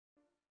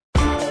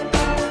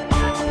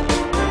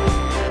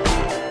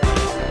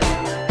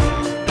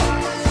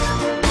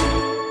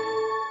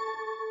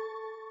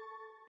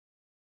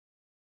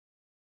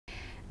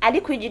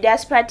Ali ku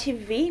Diaspora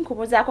TV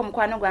nkubuzaako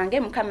mukwano gwange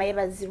mukama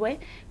yebazibwe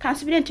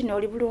kansubire nti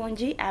noli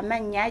bulungi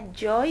amanya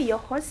Joy your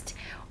host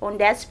on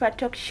Diaspora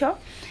Talk Show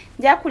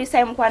nja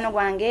kulisa mukwano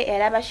gwange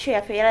eraba show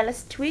yafe yala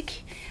last week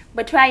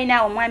but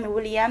twalina omwami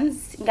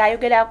Williams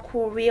ngayogera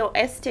ku real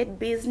estate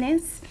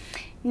business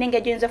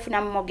nenge joinzo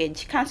funa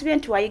mortgage kansubire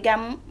nti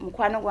wayigamu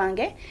mukwano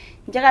gwange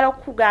njagala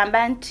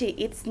okugamba nti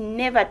it's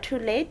never too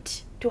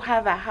late to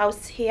have a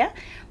house here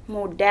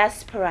mu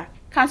diaspora.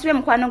 Kansubire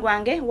mukwano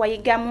gwange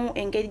wayigamu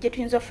engeri gye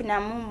tuyinza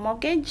ofunamu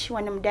mortgage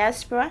wano mu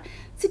diaspora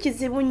si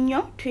kizibu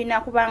nnyo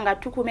tulina kubanga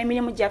tukuuma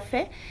emirimu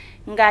gyaffe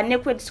nga ne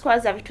credit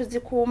scores zaffe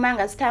tuzikuuma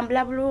nga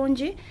zitambula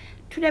bulungi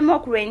tulema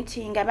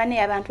okurentinga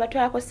bane abantu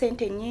batwalako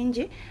sente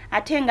nnyingi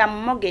ate nga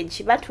mu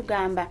mortgage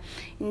batugamba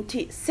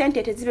nti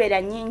sente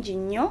tezibeera nnyingi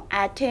nnyo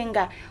ate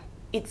nga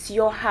it's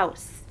your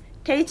house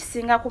teri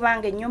kisinga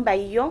kubanga ennyumba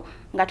yiyo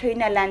nga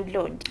tolina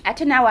landlord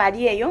ate naawe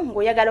ali eyo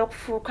ng'oyagala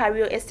okufuuka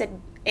real estate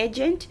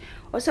agent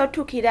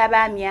osotukira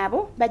abaami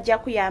abo bajja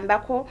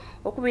kuyambako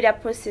okubira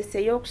process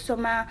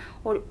ey'okusoma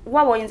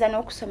waba oyinza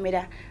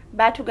n'okusomera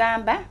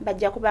batugamba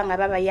bajja kubanga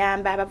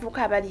babayamba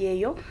abavuka abali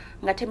eyo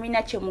nga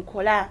temulina kye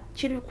mukola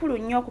kirikulu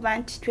nnyo okuba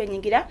nti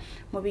twenyingira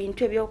mu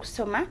bintu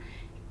eby'okusoma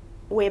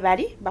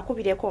webali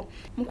bakubireko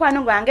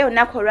mukwano gwange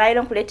olunaku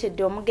olwaliro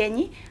nkuleetedde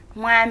omugenyi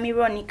mwami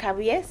Roni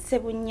Kabuye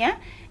Sebunya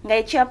nga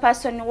ye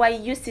chairperson wa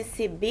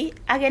UCCB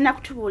agenda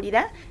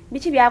kutubuulira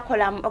biki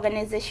byakola mu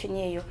organization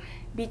eyo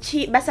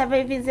biki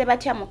basurvivize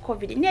batya mu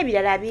covid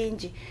n'ebirala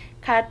bingi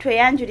ka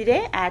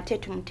tweyanjulire ate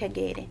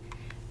tumutegeere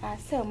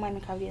ase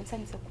omwami Kabuye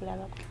nsanyuse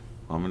kulabako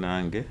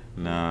omunange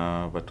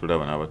na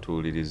batulaba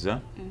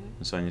n'abatuuliriza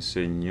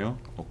nsanyuse nnyo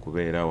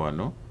okubeera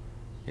wano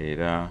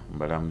era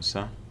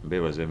mbalamusa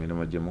mbeebaza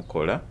emirimu gye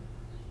mukola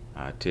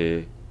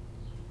ate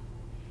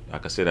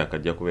akaseera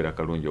akajja kubeera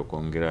kalungi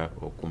okwongera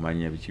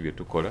okumanya biki bye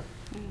tukola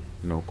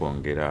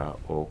n'okwongera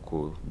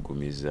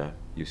okugumiza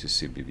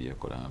UCCB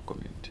byekola nga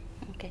community.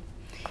 Okay.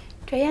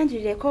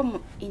 Tweyanjulireko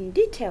in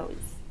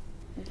details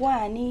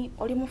gwani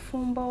oli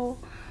mufumbo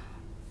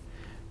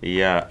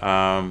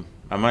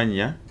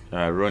amanya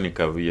Roni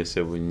Kabuye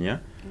Sebunya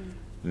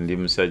ndi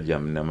musajja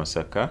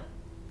Namasaka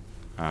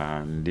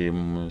ndi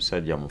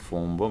musajja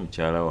mufumbo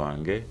mukyala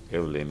wange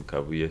Evelyn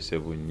Kabuye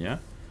Sebunya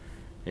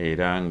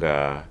era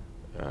nga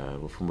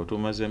bufumbo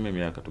tumazemu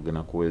emyaka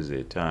tugenda kuweza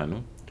 5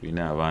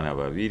 tulina abaana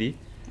babiri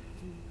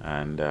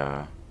and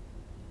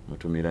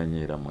mutumira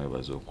nnyo era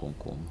mwebaza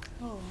okunkuuma.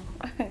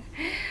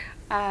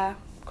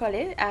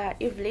 Kole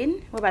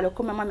Evelyn webala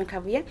okuma mwami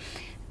Kabuye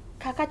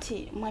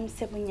kakati mwami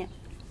Sebunya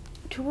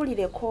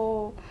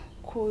tubulireko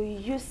ku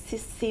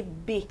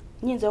UCCB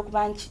nyinza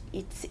okuba nti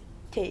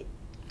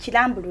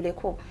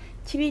kilambululeko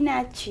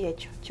kibiina ki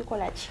ekyo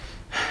kikola ki?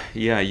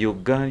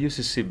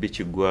 UCCB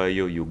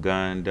kigwayo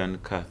Ugandan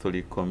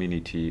Catholic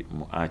Community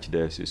mu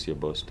Archdiocese of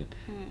Boston.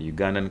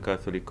 Ugandan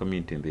Catholic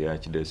Community in the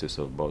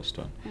Archdiocese of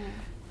Boston.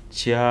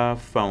 Kya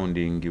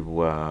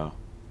foundingibwa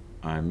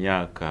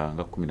myaka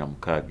nga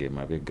 16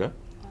 emabega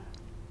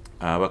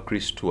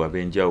abakristu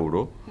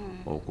ab'enjawulo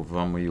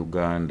okuva mu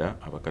Uganda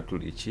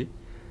abakatuliki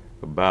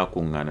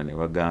bakuŋŋaana ne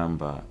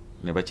bagamba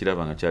ne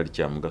bakiraba nga kyali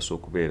kya mugaso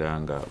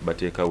okubeera nga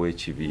bateekawo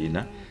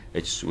ekibiina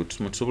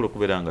tusobola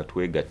okubeera nga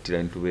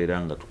twegattira ne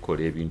tubeera nga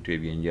tukola ebintu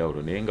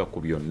eby'enjawulo naye nga ku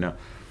byonna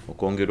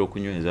okwongera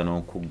okunyweza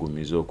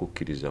n'okugumiza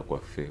okukkiriza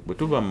kwaffe bwe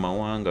tuva mu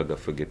mawanga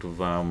gaffe ge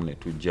tuvaamu ne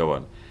tujja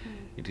wano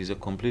it is a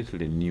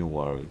completely new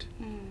world.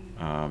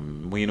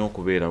 Mulina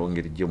okubeerawo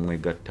engeri gye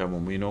mwegattamu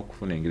mulina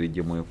okufuna engeri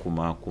gye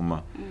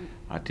mwekumaakuma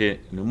ate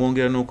ne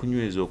mwongera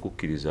n'okunyweza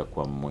okukkiriza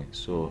kwammwe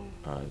so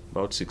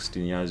about 16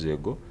 years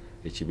ago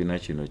ekibiina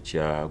kino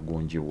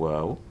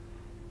kyagunjibwawo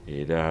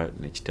era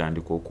ne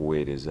kitandika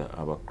okuweereza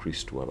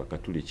abakristu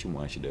abakatuliki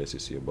mu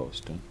Archdiocese of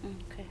Boston.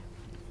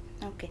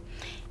 Okay.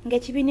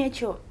 Ng'ekibiina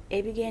ekyo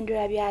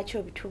ebigendera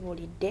byakyo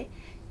bitubulidde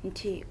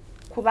nti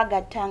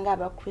kubagattanga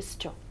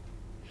abakristo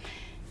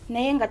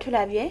naye nga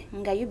tulabye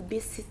nga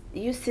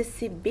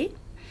UCCB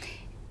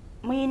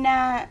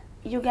mulina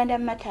Uganda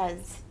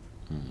Matters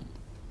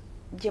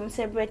gye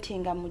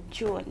celebratinga mu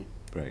June.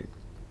 Right.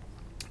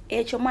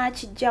 Ekyo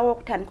mwakijjawo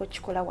okutandika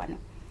okikola wano?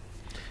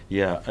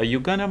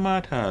 Uganda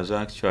Matters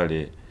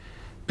actually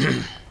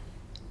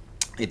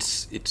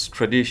it's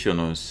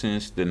traditional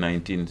since the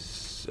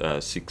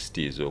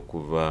 1960s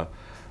okuva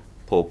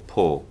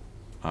Popo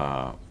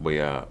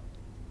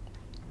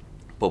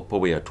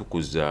bwe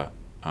yatukuza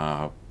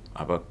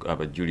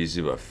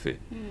abajulizi baffe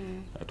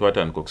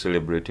twatandika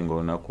okucelebrating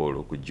olunaku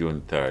olwo ku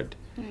June 3rd.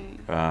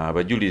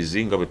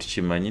 Abajulizi nga bwe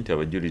tukimanyi nti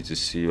abajulizi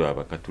si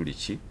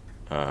abakatuliki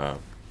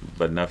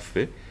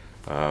bannaffe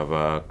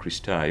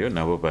abakristaayo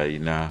nabo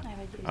balina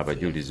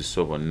abajulizi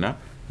so bonna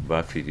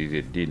bafiirira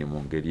eddiini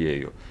mu ngeri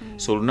eyo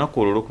so olunaku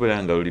olwo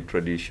olw'okubeera nga luli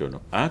traditional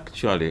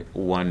actually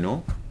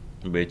wano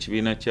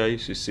ekibiina kya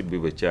UCCB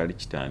bwe kyali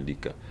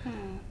kitandika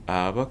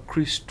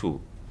abakristu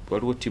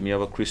waliwo ttiimu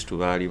y'abakristu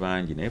baali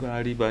bangi naye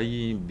baali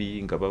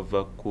bayimbi nga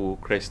bava ku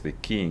Christ the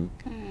King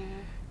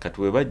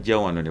kati we bajja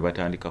wano ne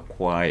batandika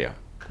kwaya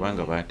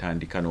kubanga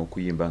batandika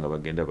n'okuyimba nga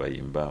bagenda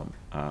bayimba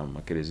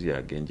makereziya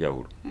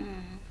ag'enjawulo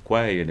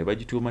choir ne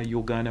bagituuma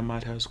Uganda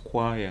Matters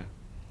Choir.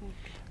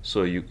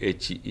 So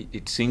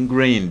it's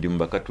ingrained mu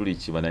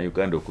bakatuliki bana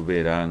Uganda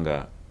okubeera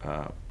nga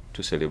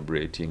to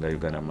celebrating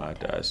Uganda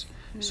Matters.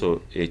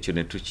 So ekyo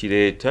ne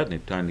tukireeta ne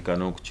tutandika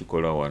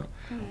n'okukikola wano.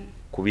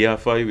 Ku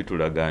byafaayo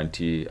bitulaga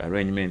nti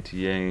arrangement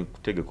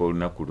y'ekutegeka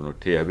olunaku luno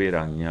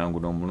teyabeera nyangu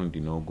n'omulundi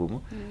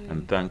n'ogumu,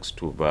 and thanks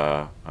to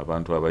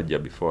abantu abajja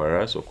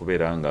before us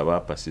okubeera nga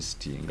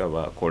persistinga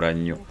bakola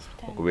nnyo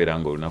okubeera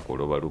nga olunaku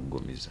olwo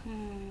baluggumiza.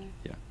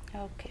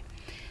 Okay.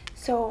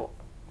 So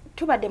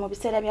tubadde mu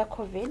biseera bya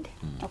COVID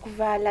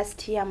okuva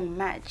last year mu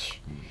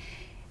March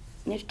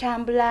ne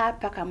tutambula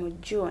paka mu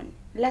June.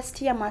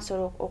 Last year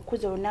mwasobola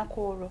okukuza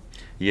olunaku olwo?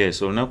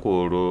 Yes, olunaku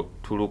olwo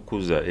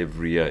tulukuza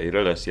every year,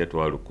 era last year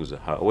twalukuza.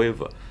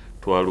 However,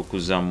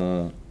 twalukuza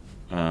mu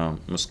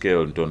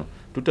scale ntono.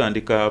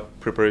 Tutandika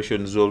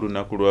preparations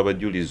z'olunaku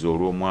lw'abajulizi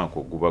olw'omwaka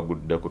oguba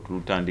guddako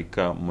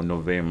tulutandika mu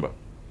November.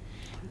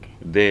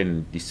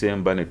 Then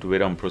December ne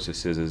tubeera mu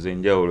processes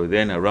ez'enjawulo.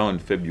 Then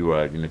around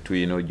February ne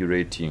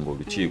inaugurating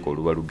olukiiko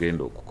oluba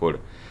lugenda okukola.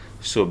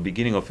 So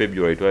beginning of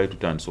February twali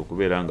tutandise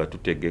okubeera nga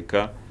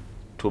tutegeka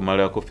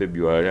tumalako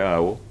February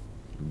awo,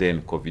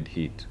 then COVID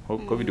hit.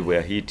 COVID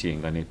bwe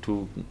hitting ne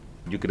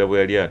tujjukira bwe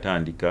yali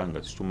atandika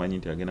nga tumanyi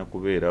nti agenda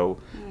kubeerawo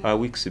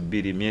weeks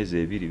 2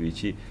 myezi 2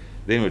 biki.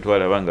 Then we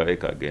twalaba nga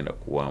leka agenda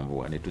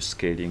kuwambuwa ne tu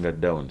scaling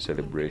down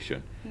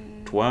celebration.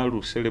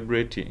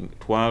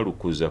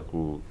 Twalukuza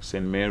ku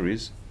St.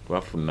 Mary's,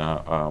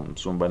 twafuna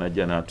Musumba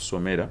najja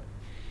n'atusomera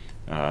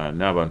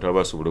n'abantu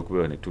abasobola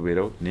okubeera ne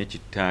tubeerawo,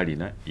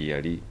 n'ekitaalina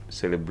yali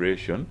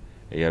celebration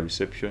eya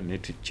reception,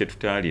 kye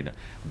tutaalina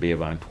be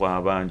bantu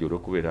abangi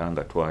olw'okubeera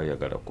nga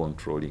twayagala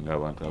controlling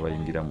abantu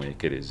abayingira mu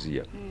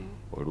ekereziya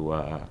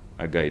olwa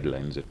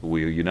guidelines.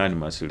 We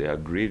unanimously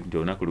agreed nti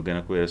olunaku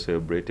lugenda kubeera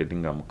celebrated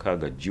nga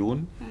 6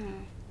 June.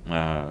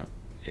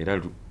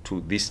 Era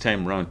this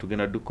time round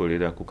tugenda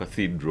dukolera ku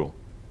cathedral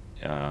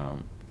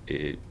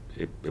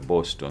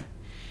Boston.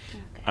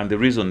 And the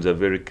reasons are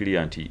very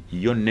clear nti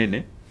yo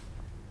nene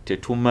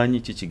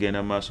tetumanyi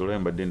kikigenda maaso. Olwa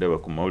mbadde ndaba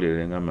ku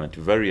mawulire ngamba nti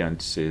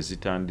variants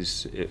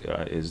ezitandise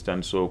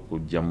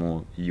okujja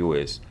mu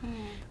US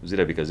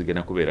zirabika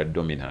zigenda kubeera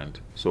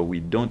dominant. So we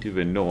don't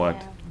even know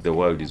what the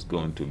world is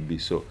going to be.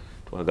 So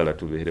twagala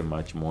tubeere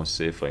much more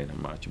safer in a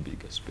much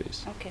bigger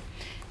space. Okay.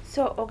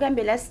 So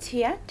ogambe last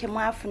year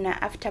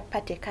temwafuna after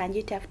party,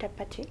 kanjita after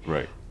party.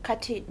 Right.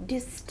 Kati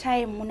this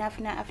time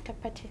munafuna after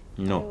party?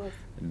 No.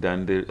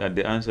 Then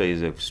the answer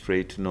is a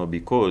straight no,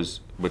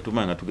 because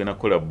betumanga tugenda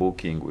kola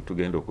booking,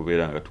 tugenda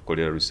okubeera nga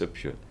tukolera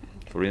reception.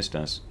 For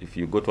instance, if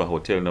you go to a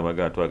hotel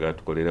nabaga twaga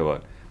tukolera wa,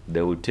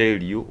 they will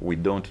tell you we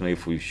don't know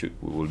if we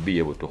will be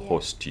able to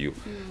host you.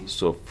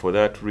 So for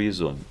that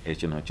reason,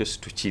 ekino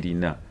just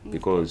tukirina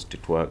because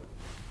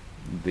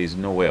there's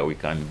nowhere we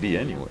can be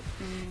anyway.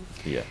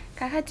 Yeah.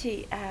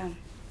 Kakati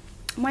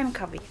mwami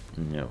Kabuye.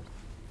 Yeah.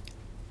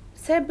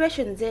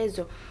 Celebrations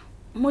ezo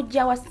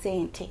mujja wa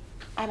sente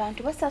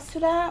abantu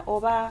basasula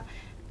oba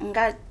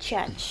nga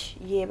church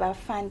yeba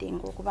funding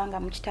okubanga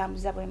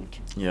mukitambuza bwe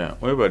mutyo?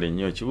 Yeah, webale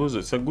nnyo kibuzo.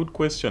 It's a good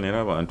question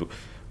era abantu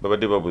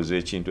babadde babuze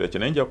ekintu ekyo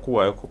naye nja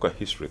kuwaayo ku ka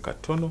history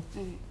katono.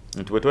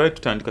 Nti bwe twali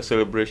tutandika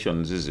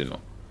celebrations zino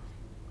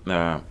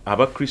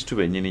abakristu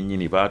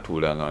bennyini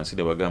baatuulanga wansi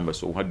ne bagamba,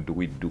 so what do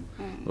we do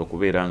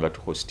okubeera nga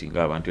tuhosting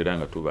abantu era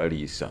nga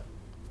tubaliisa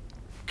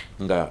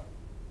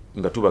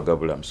nga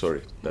tubagabula. I'm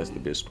sorry, that's the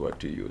best word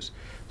to use.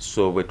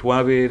 So bwe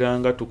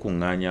twabeeranga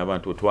tukuŋŋaanya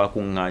abantu,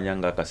 twakuŋŋaanya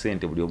nga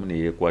akasente buli omu ne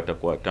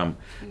yeekwatakwatamu.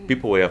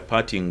 People were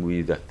parting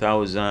with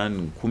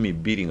 1,000,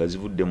 12 nga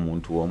zivudde mu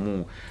muntu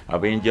omu,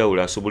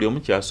 ab'enjawulo. Buli omu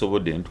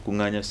kyasobodde ne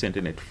tukuŋŋaanya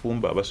sente ne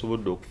tufumba,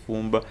 abasobodde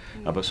okufumba,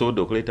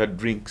 abasobodde okuleeta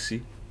drinks.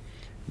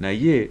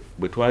 Naye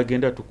bwe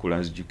twagenda tukula,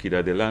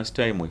 nzijukira the last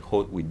time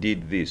we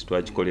did this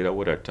twakikolera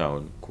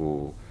Watertown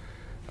ku,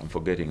 I'm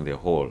forgetting the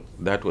hall,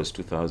 that was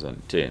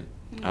 2010.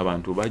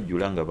 Abantu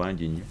bajjula nga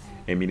bangi nnyo,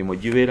 emirimu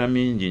gibeera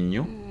mingi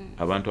nnyo.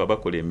 Abantu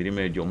abakola emirimu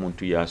egyo,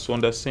 omuntu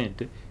yasonda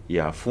sente,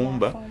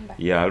 yafumba,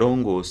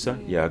 yalongoosa,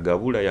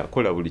 yagabula,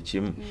 yakola buli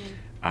kimu.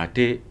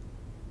 Ate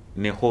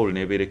ne hall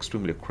nebeera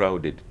extremely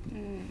crowded.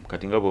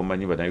 Kati nga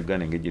bw'omanyi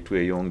bannayuganda engeri gye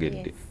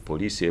tweyongedde,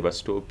 poliisi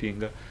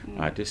ebastopinga,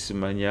 ate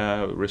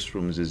simanya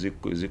restrooms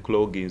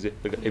zicloginze,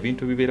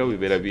 ebintu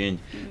bibeera bingi.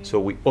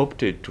 So we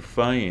opted to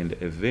find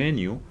a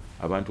venue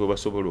abantu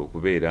basobola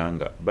okubeera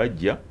nga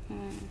bajja,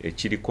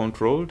 ekiri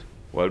controlled,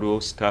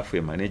 waliwo staff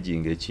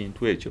managing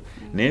ekintu ekyo,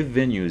 ne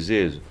venues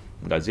ezo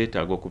nga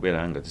zeetaaga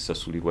okubeera nga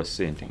zisasulirwa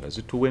ssente, nga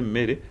zituwa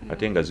emmere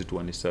ate nga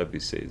zituwa ne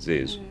services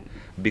ezo.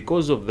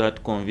 Because of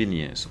that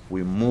convenience,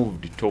 we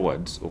moved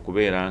towards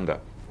okubeera nga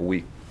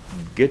we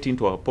get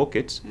into our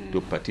pockets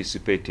to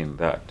participate in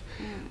that.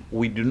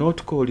 We do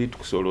not call it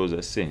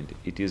kusoloza sente.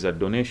 It is a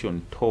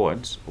donation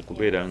towards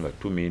okubeera nga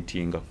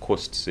tumeetinga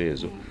costs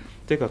ezo.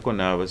 Tekako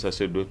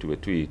n'abasaserdoti bwe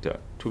tuyita,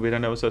 tubeera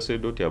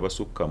n'abasaserdoti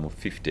abasukka mu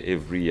 50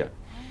 every year.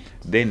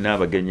 Then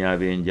n'abagenyi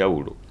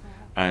ab'enjawulo,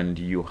 and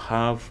you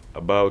have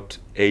about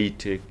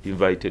 80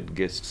 invited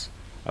guests.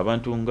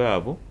 Abantu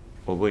ng'abo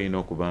oba olina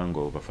okuba nga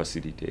oba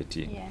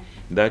facilitating.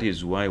 That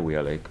is why we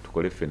are like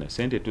tukole fena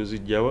sente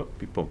tuzijjawa,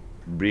 people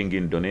bring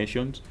in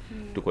donations,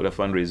 tukola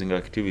fundraising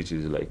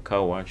activities like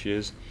car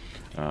washes,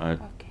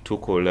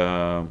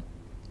 tukola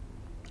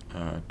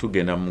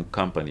tugenda mu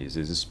companies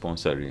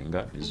sponsoring,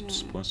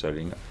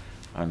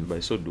 and by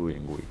so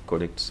doing we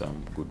collect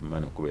some good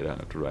money okubeera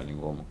nga running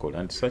omukolo,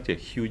 and such a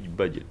huge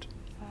budget.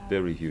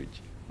 Very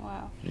huge.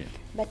 Wow. Yeah.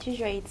 But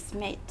usually it's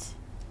met.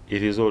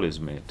 It is always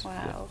met. Wow.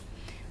 Yeah.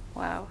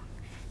 Wow.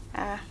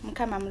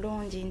 Mukama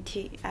mulungi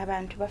nti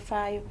abantu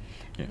bafaayo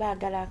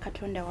baagala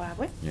Katonda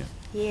waabwe.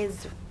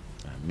 Yezu.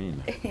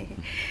 Amen.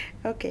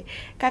 Okay.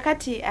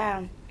 Kakati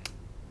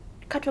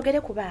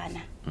katwogere ku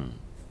baana.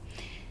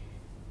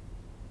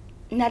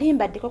 Nali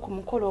mbaddeko ku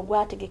mukolo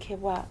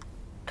ogwategekebwa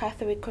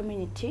Catholic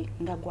community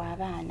nga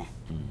gw'abaana.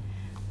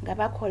 Nga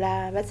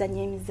bakola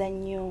bazanya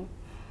emizannyo,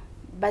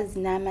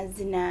 bazina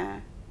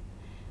amazina.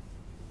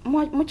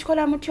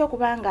 Mukikola mutya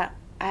okubanga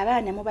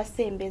abaana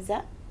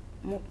mubasembeza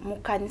mu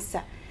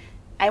kanisa?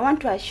 I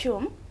want to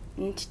assume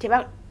nti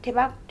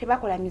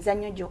tebakola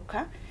mizannyo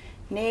gyokka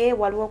naye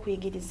waliwo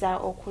okuyigiriza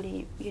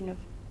okuli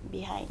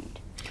behind.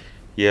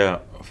 Yeah,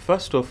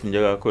 first off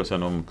njagala kukozesa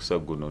n'omukisa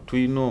guno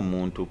tulina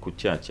omuntu ku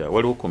chacha,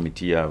 waliwo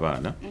committee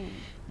y'abaana,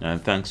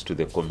 and thanks to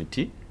the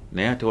committee,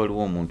 naye ate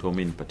waliwo omuntu omu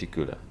in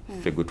particular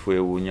ffe gwe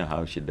twewuunya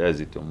how she does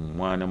it,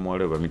 omwana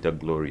muwala bamita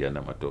Gloria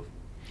Namatovu.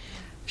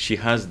 She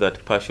has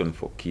that passion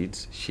for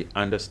kids, she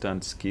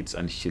understands kids,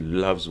 and she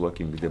loves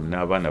working with them.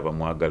 N'abaana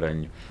bamwagala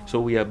nnyo.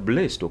 So we are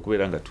blessed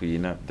okubeera nga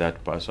tuyina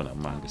that person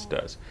amongst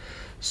us.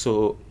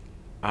 So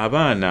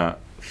abaana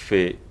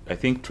ffe, I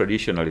think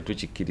traditionally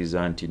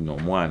tukikkiriza nti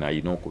n'omwana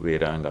alina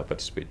okubeera nga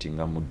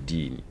participatinga mu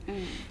ddiini.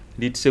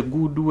 It's a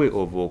good way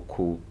of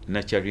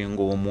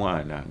okunaturinga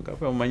omwana nga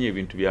bamanyi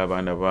ebintu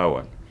by'abaana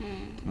bawana.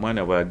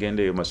 Mwana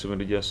bw'agenda eyo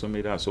masomero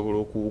gy'asomera asobola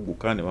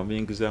okuwuguka ne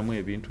bamuyingizaamu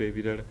ebintu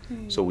ebirala.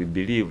 So we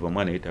believe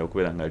omwana yeetaaga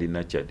okubeera nga ali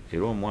nurtured.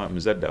 Era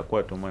omuzadde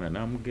akwata omwana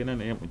n'amugenda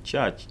naye mu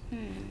church.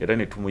 Era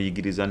ne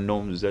tumuyigiriza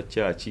norms za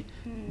church.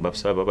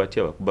 Basaba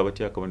batya, bakuba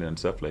batya akabonero and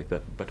stuff like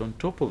that. But on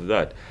top of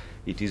that,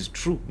 it is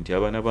true nti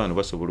abaana bano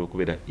basobola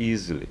okubeera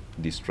easily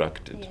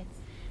distracted.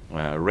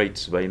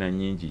 Rights balina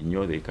nyingi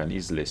nnyo, they can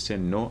easily say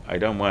no.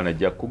 Era omwana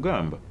ajja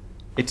kugamba.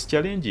 It's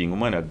challenging.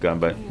 Omwana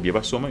agamba bye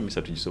basoma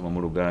emisa tugisoma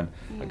mu Luganda,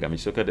 agamba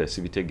kisokada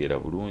sibitegeera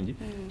bulungi,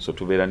 so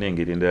tubeera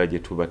n'engeri endala gye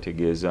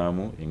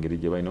tubategeezaamu engeri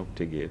gye balina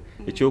okutegeera.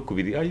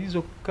 Ekyokubiri,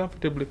 ayinza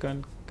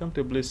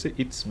comfortably say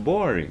it's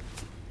boring.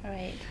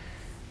 Right.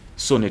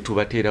 So ne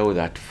tubateerawo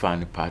that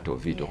fun part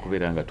of it,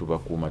 okubeera nga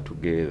tubakuuma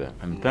together.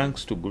 And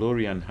thanks to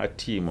Gloria and her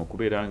team,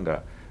 okubeera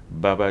nga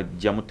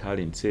babajjamu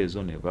talents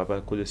ezo ne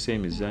babakozesa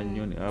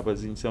emizannyo ne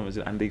babazinyisa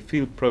amazina, and they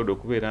feel proud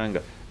okubeera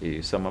nga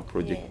summer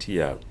project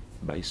yaabwe.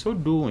 By so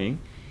doing,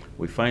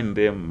 we find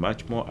them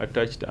much more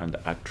attached and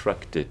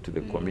attracted to the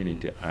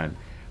community, and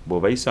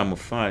bobayisa mu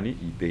fani,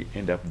 they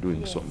end up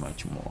doing so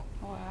much more.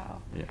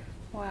 Wow. Yeah.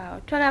 Wow.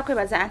 Twala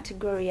kwebaza Auntie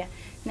Gloria.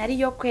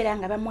 Naliyo kwera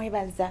nga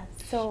bamwebaza.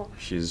 So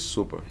she's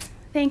super.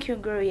 Thank you,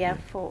 Gloria,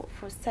 for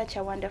such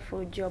a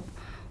wonderful job.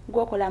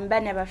 Gwokola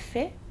mbana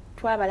baffe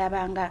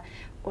twabalabanga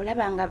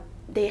olabanga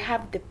they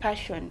have the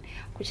passion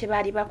ku kye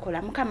baali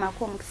bakola. Mukama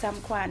ako omukisa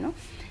mukwano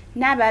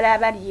n'abala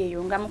abali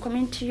eyo nga mu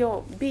community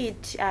yo, be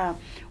it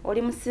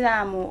oli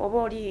Musiraamu oba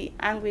oli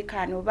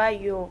Anglican oba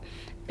yo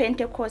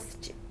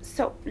Pentecost.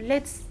 So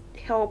let's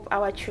help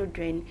our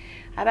children.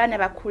 Abaana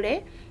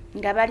bakule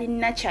nga bali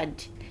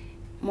nurtured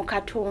mu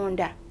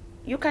Katonda.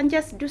 You can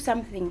just do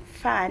something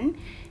fun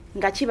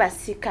nga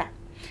kibasika.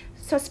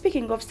 So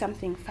speaking of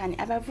something fun,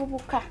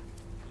 abavubuka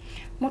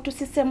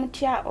mutusise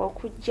mutya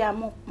okujja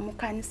mu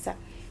kanisa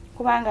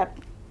kubanga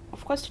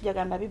of course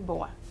tujagamba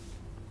bibowa.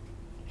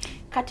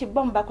 Kati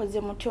bomba bakoze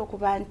mutya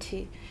okuba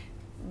nti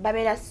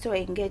babeera so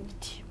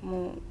engaged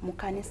mu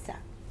kanisa?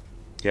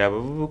 Yeah,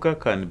 abavubuka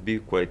can be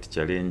quite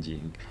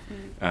challenging.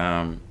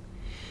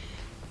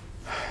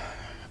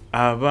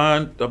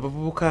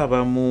 Abavubuka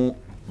abamu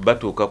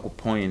batuuka ku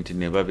point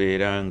ne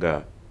babeera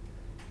nga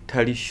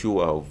tali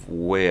sure of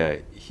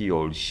where he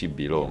or she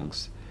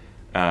belongs.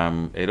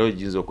 Era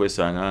oyinza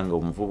okwesanga nga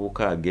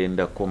omuvubuka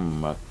agendako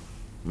mu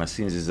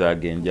masinzizo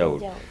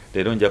ag'enjawulo.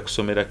 Leero nja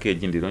kusomerako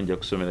egindi, leero nja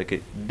kusomerako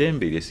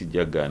ddembe lye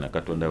sijjagaana.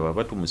 Katonda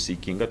bw'aba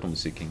tumusiikinga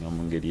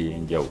mu ngeri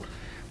ey'enjawulo.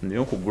 Naye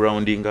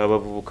okugroundinga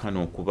abavubuka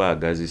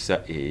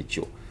n'okubaagazisa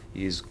ekyo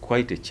is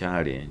quite a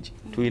challenge.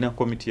 Tulina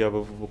committee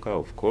y'abavubuka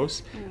of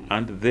course,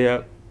 and they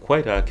are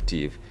quite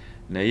active.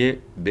 Naye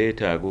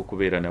beetaaga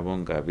okubeera nabo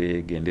nga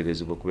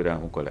beegenderezebwa okubeera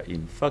mukola.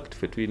 In fact,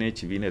 ffe tulina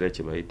ekibiina era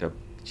kye bayita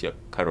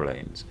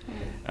Carolines,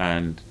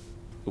 and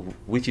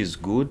which is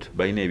good.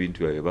 Balina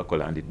ebintu byabwe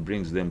bakola, and it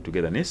brings them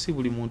together. Naye si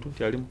buli muntu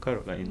nti ali mu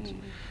Carolines.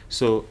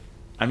 So,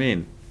 I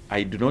mean,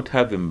 I do not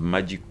have a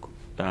magic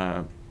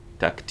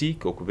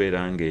tactic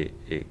okubeera nga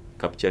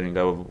capturing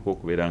abavubuka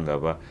okubeera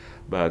nga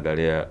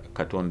baagala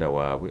Katonda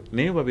waabwe,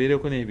 naye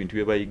babeereko n'ebintu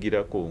bye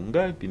bayigirako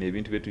nga bino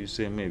ebintu bye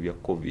tuyiseemu ebya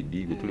COVID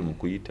bye tuli mu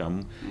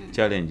kuyitamu,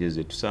 challenges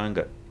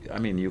tusanga. I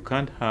mean, you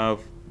can't have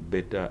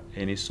better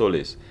any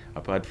solace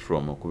apart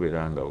from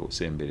okubeera nga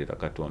osemberera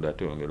Katonda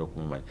ate oyongera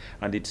okumumanya,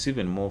 and it's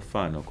even more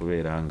fun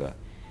okubeera nga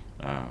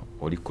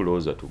oli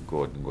closer to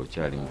God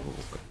ng'okyali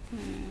muvubuka.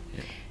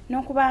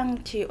 N'okuba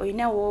nti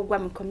olina woogwa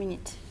mu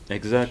community.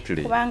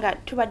 Exactly. Kubanga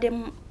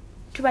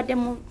tubadde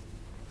mu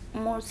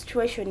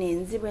situation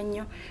enzibu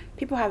ennyo.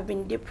 People have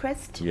been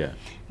depressed. Yeah.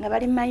 Nga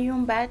bali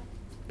mayumba,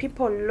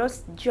 people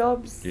lost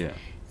jobs. Yeah.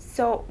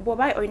 So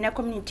bw'oba olina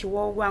community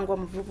woogwa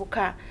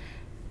ng'omuvubuka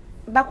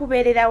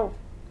bakubeererawo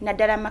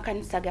naddala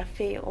makanisa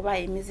gaffe oba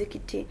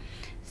emizikiti.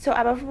 So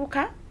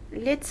abavubuka,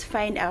 let's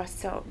find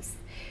ourselves.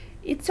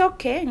 It's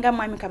okay nga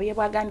mwami Kabuye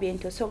bwagambye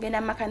nti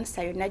osogenda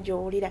makanisa yonna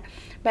gy'owulira,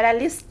 but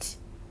at least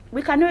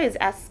we can always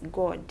ask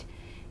God,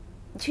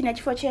 kino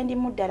kifo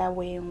kyendimu ddala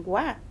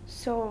wengwa.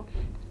 So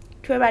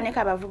twebaaneko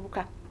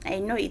abavubuka. I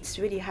know it's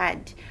really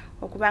hard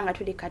okuba nga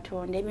tuli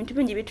Katonda, ebintu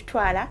bingi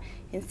bitutwala,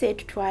 ensi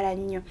etutwala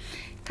nnyo.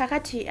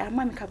 Kakati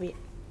mwami Kabuye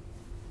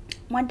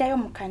mwaddayo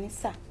mu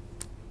kanisa?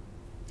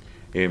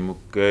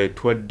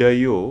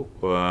 Twaddayo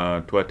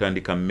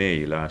twatandika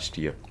May last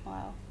year.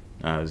 Wow.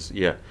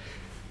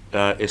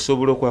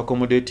 Esobola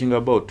accommodating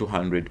about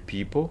 200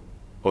 people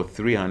or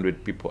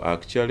 300 people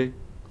actually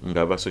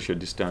nga ba social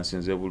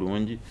distancing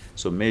bulungi,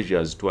 so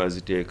measures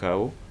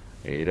twaziteekawo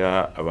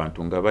era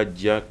abantu nga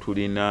bajja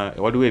tulina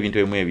waliwo ebintu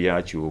ebimu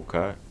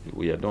ebyakyuka.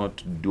 We are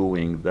not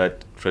doing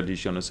that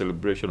traditional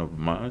celebration of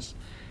mass,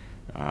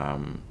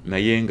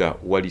 naye nga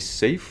wali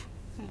safe.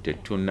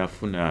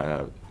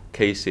 Tetunafuna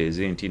cases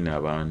nti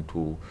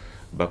n'abantu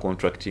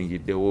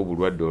bacontractingiddewo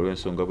obulwadde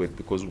olw'ensonga bwe,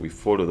 because we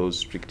follow those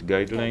strict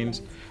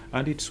guidelines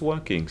and it's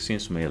working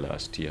since May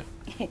last year.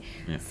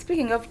 Yeah.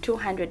 Speaking of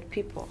 200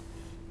 people,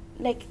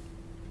 like,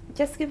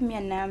 just give me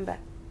a number.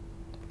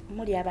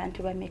 Muli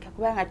abantu bameka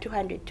kubanga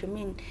 200 to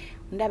me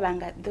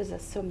ndabanga those are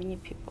so many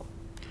people.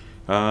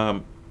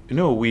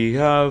 We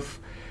have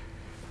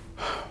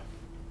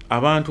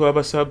abantu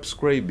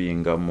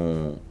abasubscribing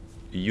mu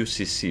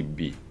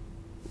UCCB.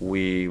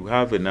 We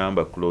have a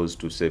number close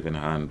to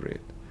 700,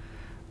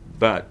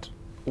 but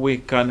we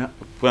can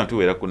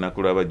tubeera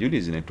kunaku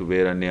lw'abajulizi ne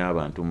tubeera ne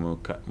abantu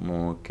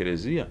mu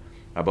Kereziya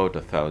about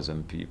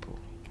 1,000 people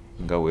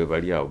nga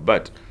weebali awo,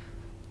 but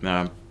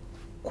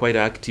quite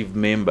active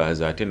members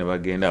ate ne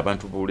bagenda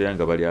abantu bawulira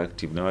nga bali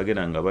active ne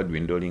bagenda nga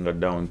badwindolinga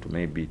down to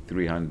maybe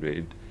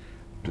 300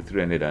 to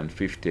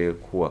 350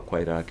 who are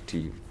quite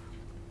active.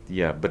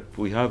 Yeah, but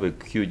we have a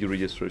huge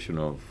registration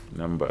of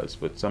numbers,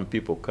 but some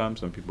people come,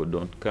 some people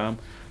don't come.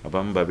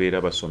 Abamu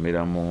babeera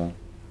basomera mu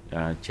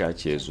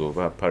churches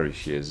over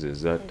parishes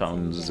eza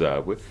towns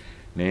zaabwe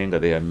naye nga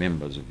they are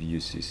members of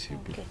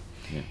UCCB. Okay.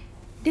 Yeah.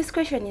 This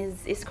question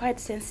is quite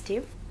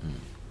sensitive.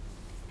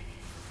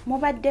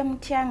 Mubadde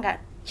mutya nga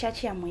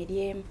church yammwe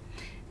eri?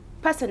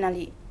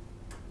 Personally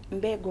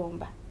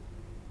mbegomba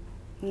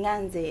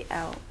nganze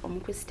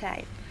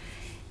omukristaayo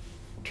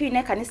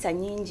tulina kanisa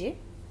nyingi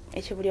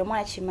ekyo buli omu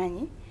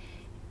akimanyi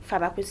ffe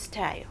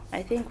abakristaayo.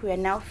 I think we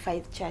are now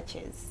 5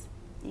 churches.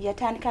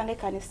 Yatandikanga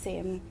kanisa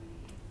emu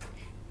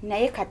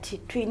naye kati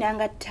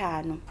tulinanga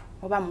 5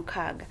 oba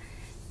 6.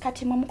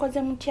 Kati mwe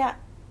mukoze mutya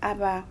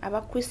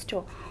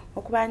abakristo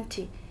okuba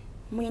nti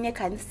muyine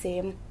kanisa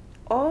emu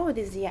all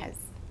these years?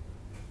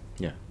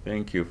 Yeah,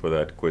 thank you for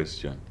that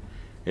question.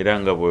 Era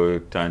nga bwe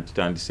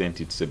tandise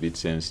nti it's a bit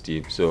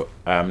sensitive, so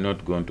I'm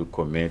not going to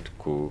comment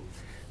ku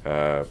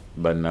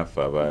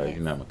bannaffe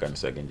abalina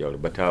amakanisa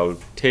ag'enjawulo, but I'll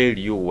tell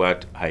you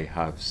what I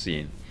have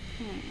seen.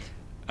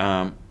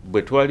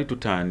 Bwe twali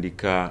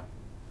tutandika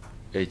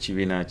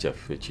ekibiina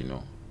kyaffe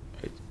kino,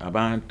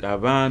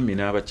 abaami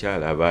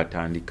n'abakyala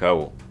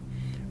abatandikawo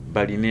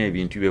balina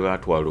ebintu bye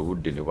batwala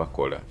obudde ne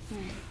bakola.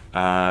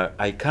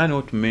 I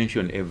cannot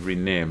mention every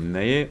name,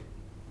 naye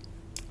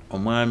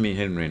omwami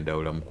Henry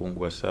Ndawula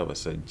mukungu wa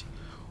Ssaabasajja,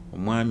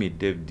 omwami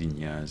David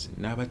Nyanzi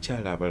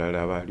n'abakyala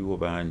abalala abaaliwo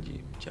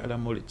bangi, mukyala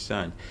Mole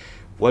Kisanja,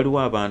 waliwo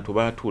abantu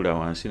baatuula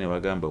wansi ne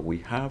bagamba we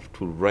have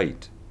to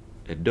write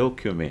a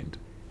document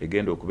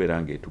egenda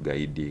okubeera nga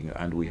etuguiding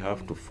and we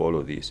have to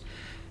follow this,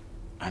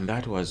 and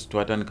that was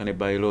twatandika ne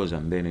bylaws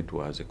and then it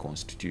was a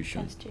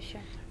constitution.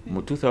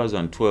 Mu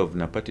 2012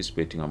 na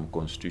participating mu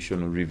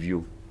constitutional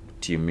review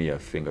team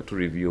yaffe nga tu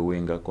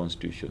reviewinga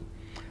constitution.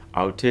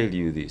 I'll tell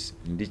you this,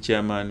 ndi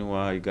chairman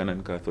wa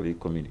Ugandan Catholic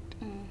Community,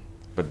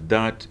 but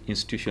that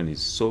institution is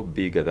so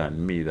bigger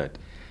than me that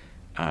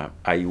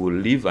I will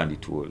live and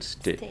it will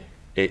stay.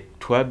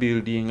 Twa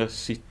building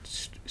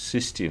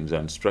systems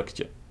and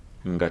structure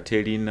nga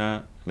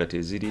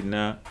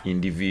tezirina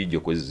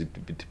individual kwezi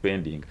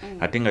depending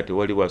ate nga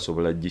tewali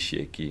wasobola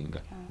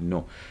gishakinga.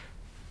 No,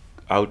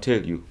 I'll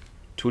tell you,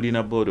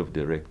 tulina board of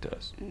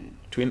directors,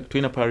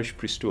 tulina parish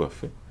priest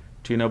waffe,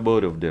 tulina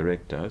board of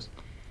directors,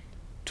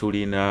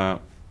 tulina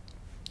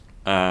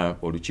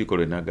olukiiko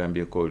lwe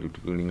nagambyeko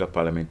lulinga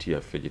parliament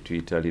yaffe gye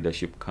tuyita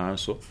leadership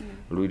council,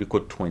 luliko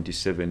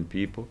 27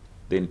 people.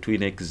 Then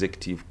tulina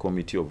executive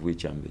committee of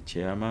which I'm the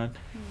chairman,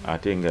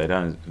 ate nga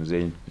era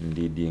nze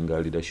leadinga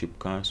leadership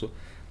council.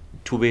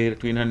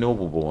 Tulina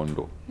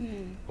n'obubondo,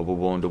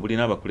 obubondo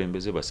bulina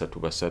abakulembeze basatu,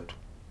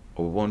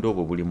 obubondo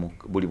obwo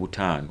buli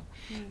butaano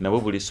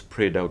nabo buli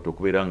spread out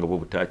okubeera nga bwo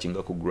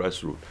butachinga ku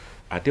grassroot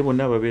ate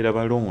bonna babeera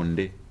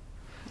balonde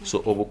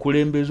so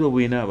obukulembeze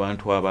obulina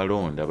abantu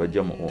abalonda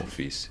bajja mu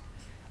office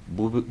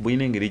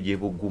bulina engeri gye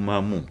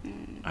bugumamu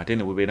ate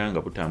ne bubeera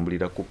nga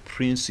butambulira ku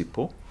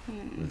principle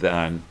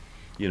than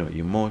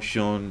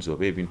emotions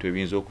oba ebintu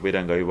ebiyinza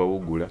okubeera nga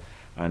bibawugula.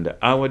 And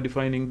our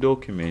defining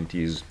document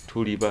is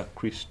tuli ba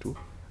Kristu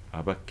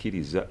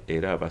abakkiriza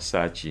era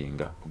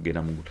abasaachinga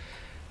kugenda mu.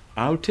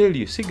 I'll tell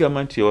you,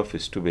 sigamba nti ewaffe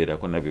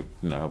situbeerako na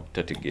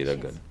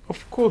butategeeragana.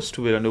 Of course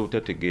tubeera ne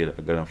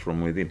butategeeragana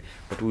from within,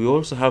 but we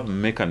also have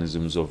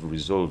mechanisms of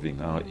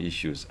resolving our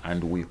issues,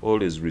 and we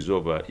always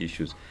resolve our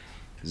issues.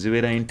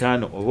 Zibeera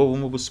internal oba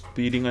obumu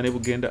buspiringa ne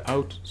bugenda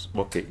out,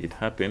 okay, it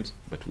happens,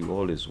 but we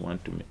always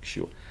want to make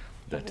sure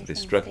that the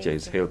structure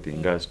is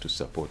helping us to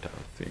support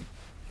our thing.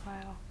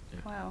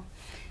 Wow.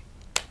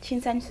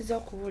 Chinsanyisiza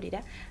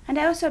okuwulira. And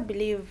I also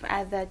believe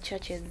other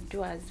churches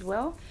do as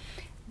well.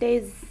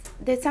 There's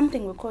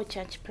something we call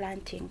church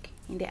planting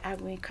in the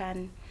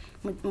Anglican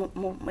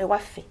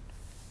waffe.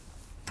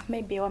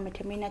 Maybe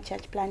wametemina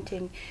church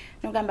planting.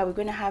 Nogamba we're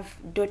going to have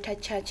daughter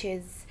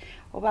churches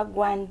or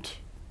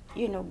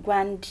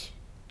grandchildren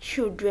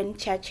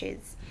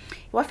churches.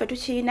 Waffe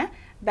tuchina,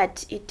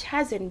 but it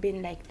hasn't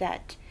been like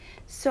that.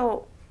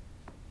 So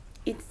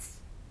it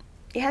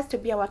has to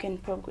be a work in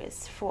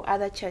progress for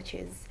other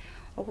churches.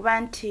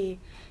 Okubanti,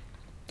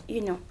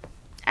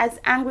 as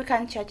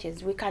Anglican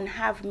churches, we can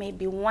have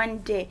maybe one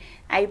day.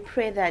 I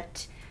pray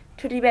that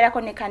tulibera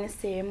kone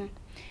kanisa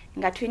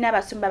nga tulina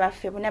abasumba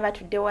baffe bonna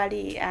batudde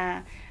wali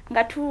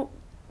nga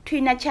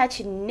tulina church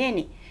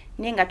nene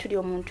naye nga tuli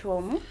omuntu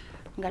omu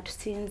nga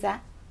tusinza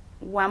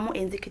wamu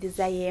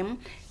enzikiriza yemu,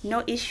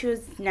 no issues,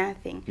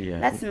 nothing.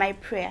 That's my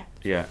prayer.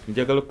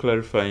 Njagala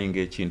clarifying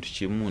ekintu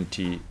kimu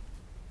nti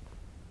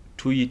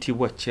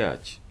tuyitibwa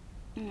church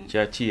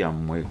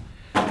yammwe.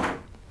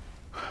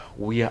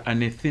 We are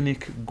an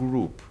ethnic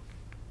group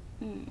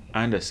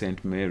under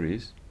St.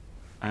 Mary's,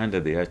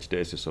 under the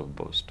Archdiocese of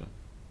Boston.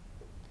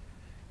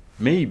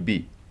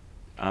 Maybe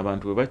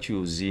abantu bwe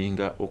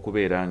bakyuzinga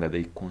okubeera nga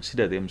they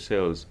consider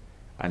themselves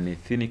an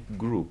ethnic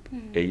group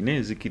eyina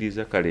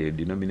enzikiriza kale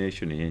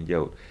denomination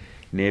ey'enjawulo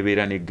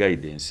n'ebeera ne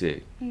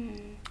guidance.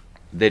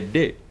 The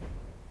day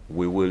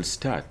we will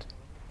start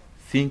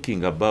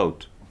thinking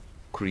about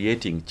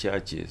creating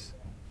churches,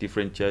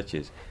 different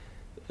churches,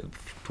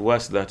 to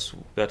us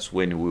that's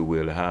when we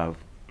will have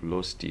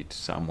lost it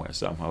somewhere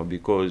somehow,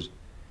 because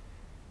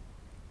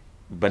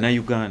bana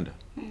Uganda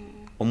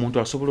omuntu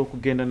asobola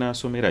okugenda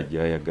n'asomera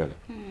gy'ayagala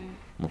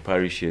mu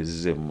parishes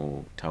ze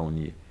mu town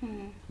ye,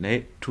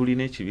 naye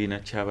tulina ekibiina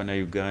ky'abana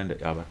Uganda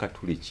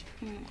abakatuliki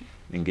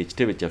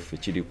ng'ekitebe kyaffe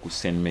kiri ku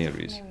St.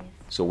 Mary's.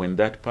 So when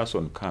that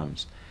person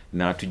comes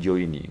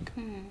n'atujoining,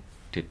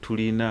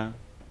 tetulina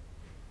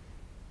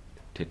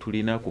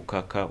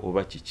kukaka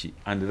oba kiki,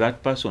 and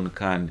that person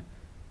can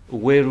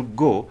well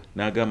go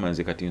n'agamba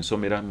nze kati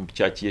nsomera mu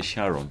church ye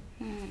Sharon,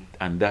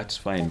 and that's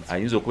fine.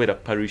 Ayinza okubeera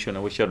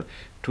parishioner we Sharon.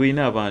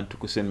 Tulina abantu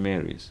ku St.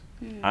 Mary's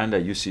under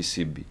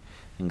UCCB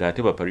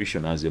ng'ate ba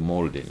parishioners e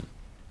Malden,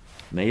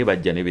 naye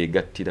bajja ne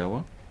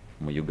beegattirawa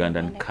mu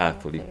Ugandan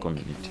Catholic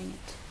community.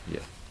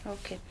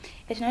 Okay.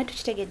 Ekyo naye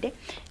tukitegedde.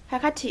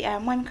 Kakati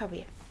Mwami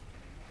Kabuye,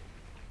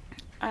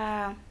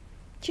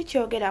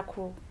 kikyogera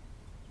ku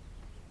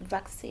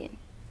vaccine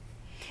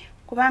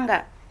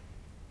kubanga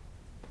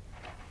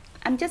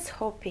I'm just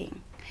hoping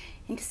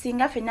nti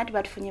singa ffenna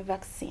tuba tufunye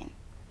vaccine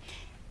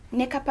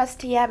ne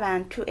capacity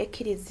y'abantu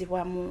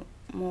ekkirizibwa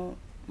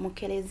mu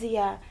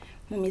keleziya,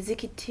 mu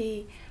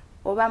mizikiti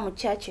oba mu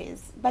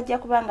churches bajja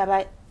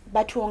kubanga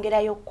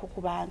batwongerayo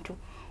ku bantu,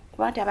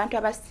 kubanga abantu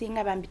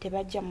abasinga bambi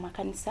tebajja mu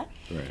makanisa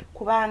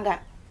kubanga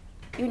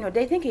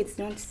they think it's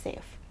not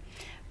safe.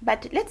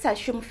 But let's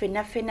assume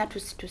ffenna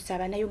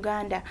tusaba na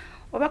Uganda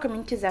oba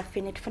community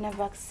zaffe ne tufuna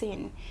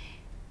vaccine,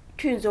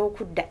 tuyinza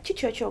okudda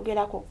kikyo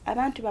kyogerako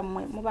abantu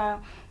bammwe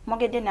muba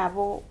mwogedde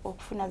nabo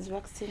okufuna zi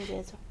vaccines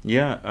ezo?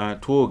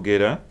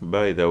 Twogera,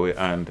 by the way,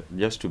 and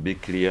just to be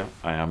clear,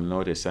 I am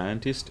not a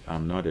scientist,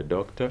 I'm not a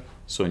doctor,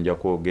 so nja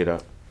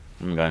kwogera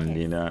nga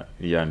ndina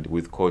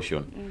with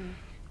caution.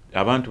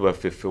 Abantu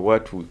baffe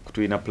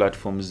tulina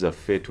platforms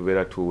zaffe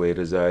tubeera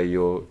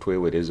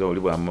twewereza oli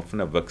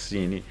bw'amafuna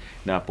vaccine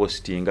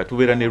n'apostinga,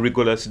 tubeera ne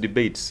rigorous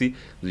debates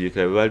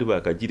ziyekera baali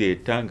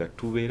bakagireeta nga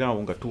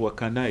tubeerawo nga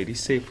tuwakana eri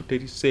safe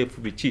teri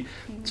safe biki.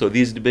 So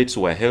these debates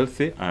were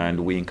healthy and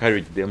we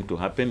encourage them to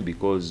happen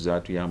because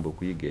zatuyamba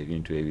okuyiga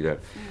ebintu ebirala.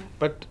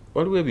 But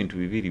waliwo ebintu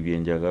bibiri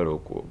byenjagala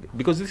okwogera,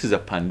 because this is a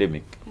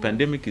pandemic.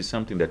 Pandemic is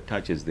something that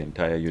touches the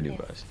entire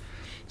universe.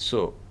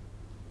 So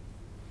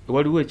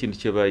waliwo ekintu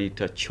kye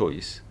bayita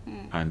choice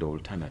and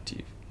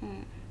alternative.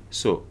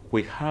 So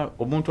we have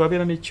omuntu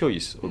abeera ne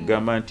choice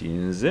ogamba nti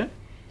nze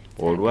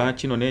olwa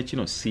kino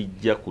n'ekino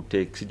sijja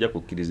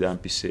kukkiriza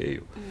mpisa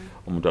eyo.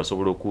 Omuntu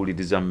asobola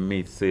okuwuliriza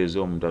myths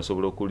ezo, omuntu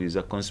asobola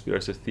okuwuliriza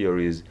conspiracy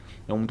theories,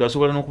 omuntu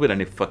asobola n'okubeera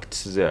ne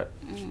facts ze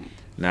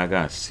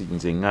n'agamba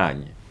nze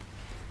ŋŋaanye.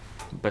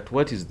 But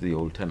what is the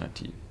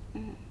alternative?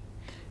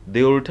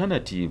 The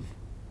alternative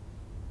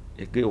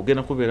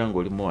ogenda kubeera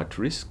ng'oli more at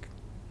risk.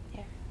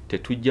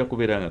 Tetujja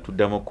kubeera nga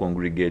tuddamu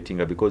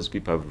congregating because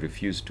people have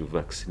refused to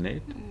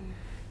vaccinate.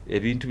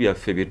 Ebintu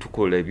byaffe bye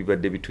tukola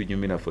ebibadde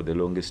bitunyumira for the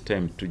longest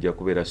time tujja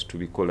kubeera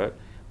situbikola.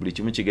 Buli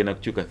kimu kigenda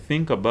kukyuka.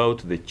 Think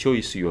about the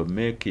choice you are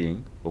making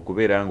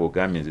okubeera nga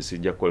ogambye nze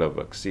sijja kukola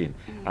vaccine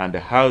and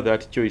how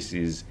that choice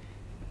is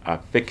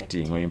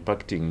affecting or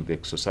impacting the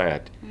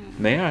society.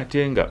 Naye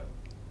ate nga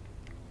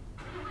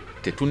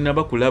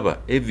tetunnaba kulaba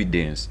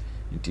evidence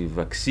nti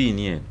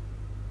vaccine eno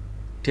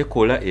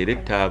tekola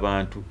eretta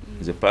abantu.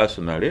 Nze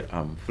personally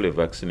I'm fully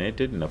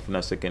vaccinated,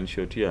 nafuna second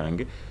shot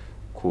yange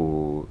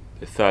ku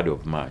 3rd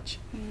of March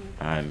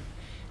and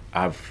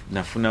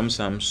nafunamu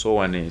some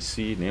soreness,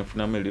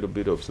 nefunamu a little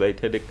bit of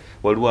slight headache.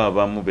 Waliwo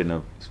abamu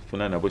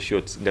benafuna nabo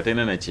shots nga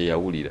talina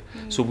nakyeyawulira.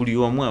 So buli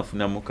omu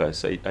afunamu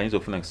ayinza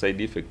okufuna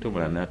side effect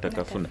omulala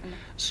n'atakafuna.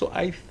 So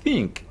I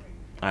think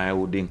I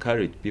would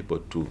encourage people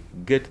to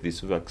get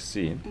this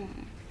vaccine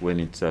when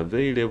it's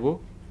available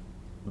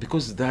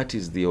because that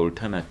is the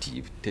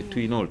alternative.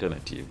 Tetuyina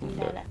alternative.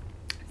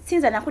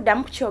 Sinza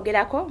nakuddamu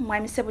kukyogerako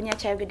Mwami Ssebunya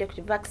kyayogedde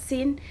ku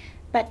vaccine,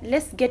 but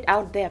let's get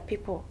out there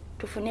people.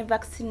 Tufune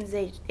vaccines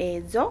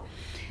ezo.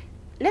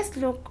 Let's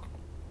look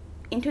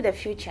into the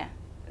future.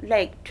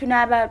 Like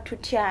tunaba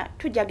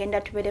tujja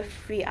genda tubere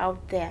free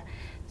out there.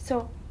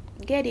 So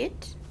get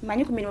it.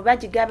 Manyi ku mirimu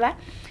bagigaba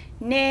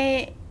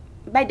ne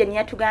Biden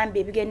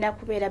yatugambye bigenda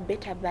kubeera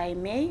better by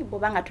May.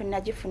 Bw'obanga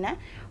tunnagifuna,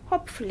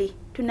 hopefully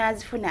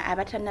tunazifuna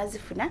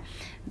abatanazifuna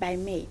by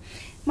May.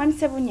 Mwami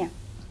Ssebunya,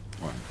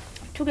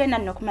 tugenda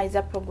nno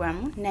okumaliza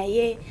programu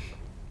naye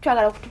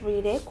twagala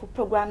okutubulire ku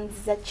programs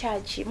za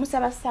church.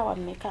 Musaba ssaawa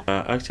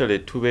mmeka? Actually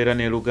tubeera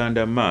ne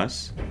Uganda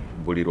Mass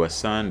buli lwa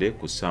Sunday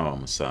ku ssaawa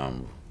 7.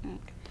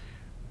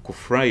 Ku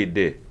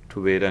Friday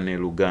tubeera ne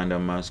Uganda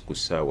Mass ku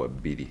ssaawa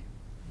 2.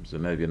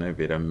 Zonna byonna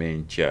bibeera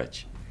main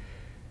church.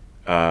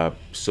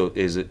 So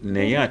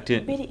naye ate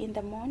 2 in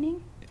the morning?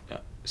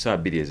 Saa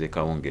 2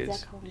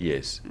 ez'ekawungeezi.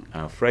 Yes.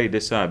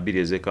 Friday saa 2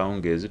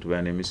 ez'ekawungeezi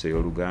tubeera ne misa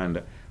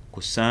y'Oluganda.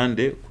 Ku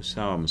Sunday ku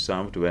ssaawa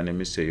 7 tubeera ne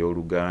misa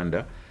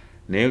y'Oluganda.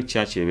 Naye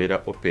church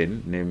ebeera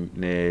open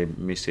ne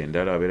misa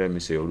endala abeera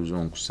misa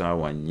y'Oluzungu ku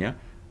ssaawa 4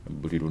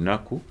 buli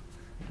lunaku,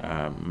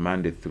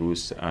 Monday through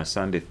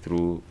Sunday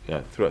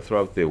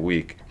throughout the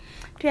week.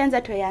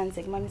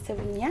 Tuyanze Mwami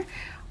Ssebunya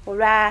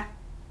olwa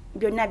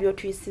byonna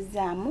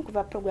by'otuyisizaamu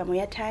kuva programu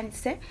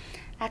yatandise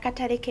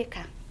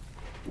akatalekeka.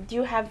 Do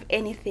you have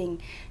anything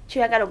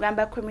kyoyagala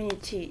ogamba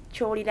community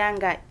ky'owulira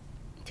nga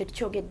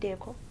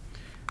tetukyogeddeeko?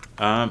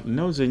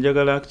 No, nze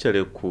njagala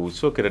actually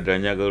kusookera ddala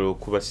njagala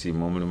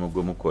okubasiima omulimu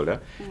gwe mukola.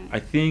 I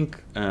think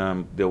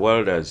the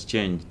world has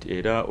changed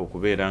era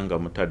okubeera nga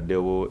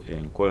mutaddewo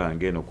enkola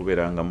ng'eno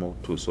okubeera nga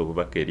mutuusa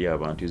obubaka eri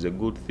abantu is a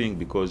good thing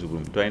because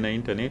buli muntu alina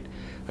internet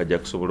ajja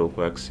kusobola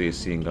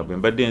okuaccessinga. Bwe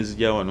mbadde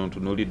nzija wano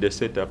ntunuulidde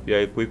setup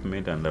ya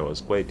equipment and I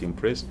was quite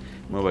impressed.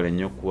 Mwebale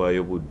nnyo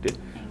okuwaayo budde.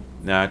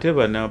 Ate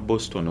bana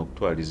Boston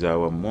okutwaliza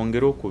awamu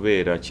mwongere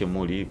okubeera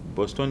kyemuli.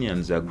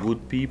 Bostonians are good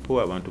people.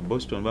 Abantu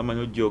Boston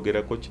bamanyi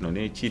okyogerako kino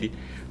n'ekiri.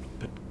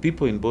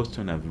 People in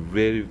Boston are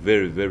very,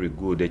 very, very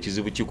good.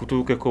 Ekizibu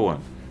kikutuukeko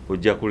wano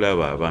ojja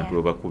kulaba abantu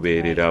bwe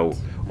bakubeererawo.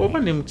 Oba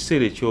ne mu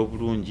kiseera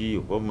eky'obulungi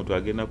oba omuntu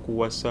agenda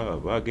kuwasa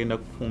oba agenda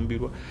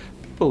kufumbirwa.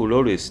 People will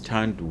always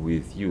stand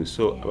with you.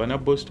 So abana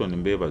Boston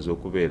mbeebaza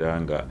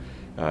okubeera nga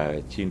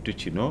kintu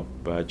kino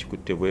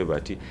bakikutte bwe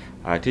bati.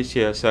 Ate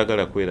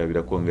kyesaagala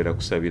kwerabira kwongera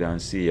kusabira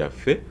nsi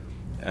yaffe.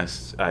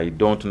 I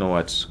don't know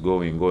what's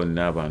going on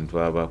n'abantu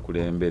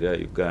abakulembera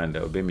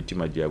Uganda oba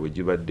emitima gyabwe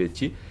gibadde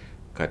ki.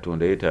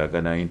 Katonda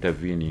yeetaagana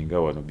interveninga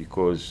wano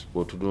because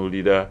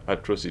otunuulira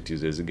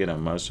atrocities ezigenda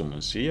mu maaso mu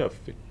nsi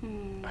yaffe.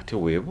 Ate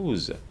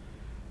weebuuza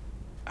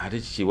ate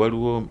kiki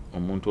waliwo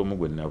omuntu omu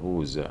gwe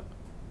nabuuza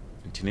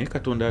nti naye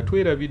Katonda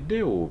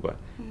atwerabidde oba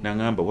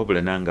n'angamba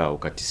wabula nange awo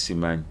kati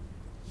simanyi.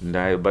 But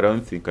I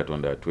don't think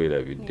Katonda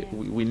atwerabidde.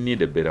 We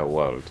need a better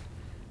world.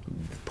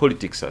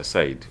 Politics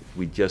aside,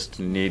 we just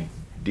need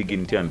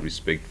dignity and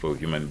respect for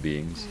human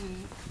beings.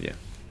 Yeah.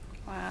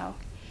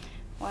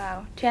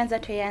 Wow. Tuyanze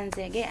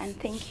and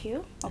thank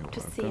you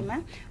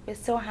okutusiima. We're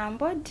so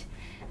humbled.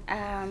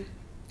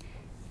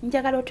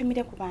 Njagala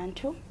otumire ku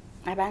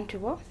abantu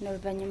bo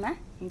n'oluvannyuma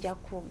nja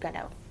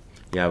kuggalawo.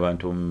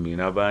 Abantu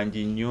mbina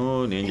bangi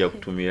nnyo nenja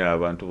kutumira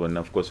abantu bonna.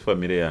 Of course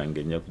family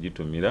yange nja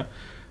kugitumira.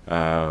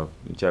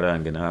 Mukyala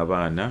yange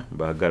n'abaana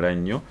baagala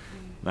nnyo.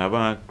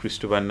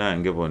 N'abakristo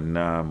bannange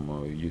bonna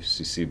mu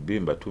UCCB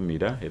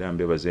mbatumira era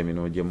mbebaza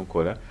emirimu gye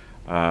mukola.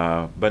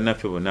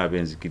 Bannaffe bonna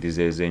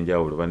ab'enzikiriza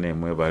ez'enjawulo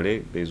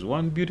banneemwebale. There's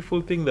one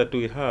beautiful thing that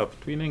we have.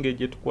 Tulina engeri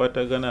gye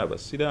tukwatagana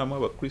abasiraamu,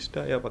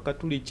 abakristaayo,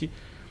 abakatuliki.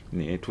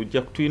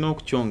 Tulina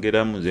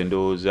okukyongeramu. Nze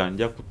ndowooza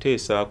nja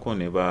kuteesaako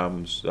ne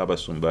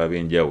abasumba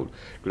ab'enjawulo.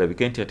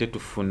 Tulabike nti ate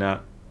tufuna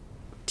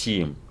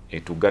team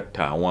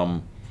etugatta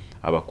awamu.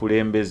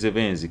 Abakulembeze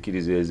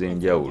b'enzikiriza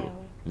ez'enjawulo.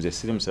 Nze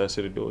siri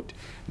musaseredoti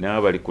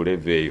n'abali ku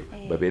level eyo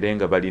babeere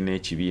nga balina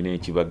ekibiina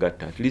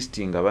ekibagatta at least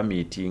nga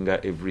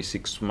bamiitinga every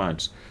 6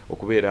 months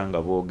okubeera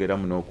nga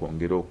boogeramu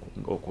n'okwongera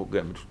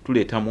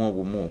tuleetamu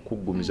obumu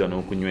okuggumiza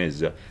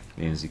n'okunyweza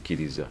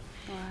enzikiriza.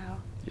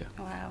 Yeah.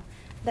 Wow,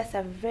 that's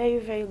a very,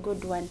 very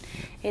good one.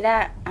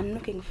 Era I'm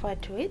looking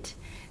forward to it.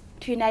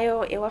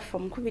 Tuinayo ewaffe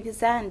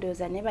omukubiriza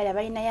ndooza ne bali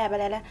abalinayo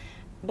abalala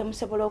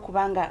bemusobola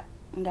okubanga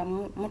nga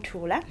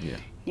mutuula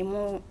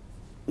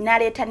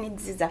n'aleeta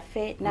needs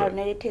zaffe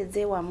n'aleeta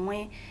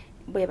ezeewammwe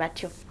bwe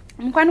batyo.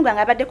 Mukwano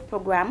gwange abadde ku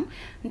programu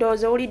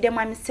ndowooza owulidde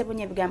mwami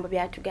Ssebunnya ebigambo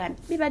byatugambye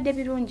bibadde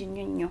birungi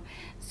nnyo.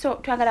 So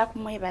twagala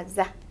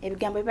kumwebaza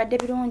ebigambo bibadde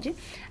birungi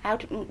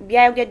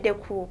byayogedde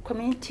ku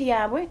community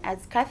yaabwe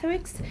as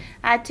Catholics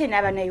ate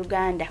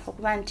n'Abannayuganda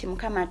okuba nti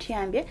Mukama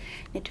atuyambye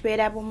ne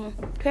tubeera bumu.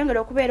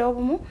 Twengera okubeera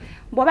obumu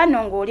bw'oba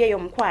nongooli eyo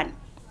mukwano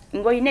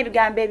ng'olina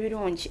ebigambo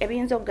ebirungi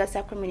ebiyinza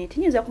okugasa community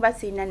nyinza okuba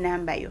sirina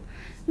namba yo.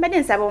 Mbadde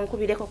nsaba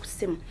onkubireko ku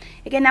ssimu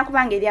egenda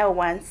kubanga eri awo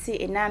wansi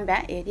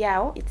enamba eri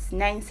awo it's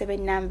 97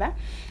 number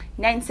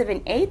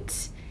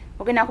 978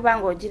 ogenda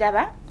kubanga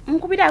ogiraba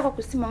nkubirako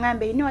ku ssimu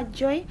ngambe you know what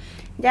Joy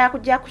njagala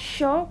kujja ku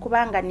show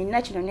kubanga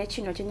nina kino ne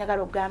kino kye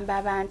njagala okugamba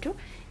abantu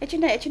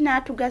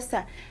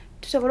ekinaatugasa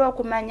tusobole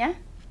okumanya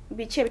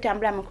biki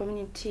ebitambula mu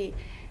community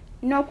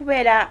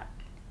n'okubeera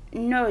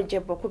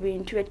knowledgeable ku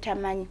bintu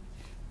byetamanyi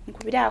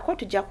nkubirako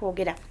tujja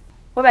kwogera.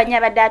 Wabanya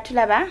abadde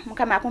atulaba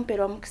Mukama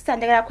akumpeera omukisa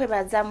njagala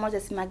kwebaza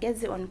Moses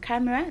Magezi on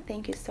camera.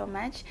 Thank you so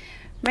much.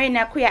 Mary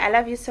Nakuya, I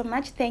love you so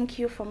much. Thank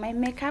you for my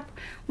makeup.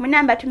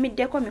 Munamba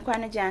tumiddeko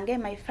mikwano gyange,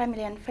 my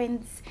family and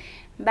friends.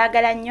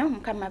 Mbagala nnyo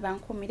Mukama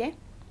bankumire.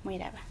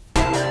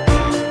 Mwiraba.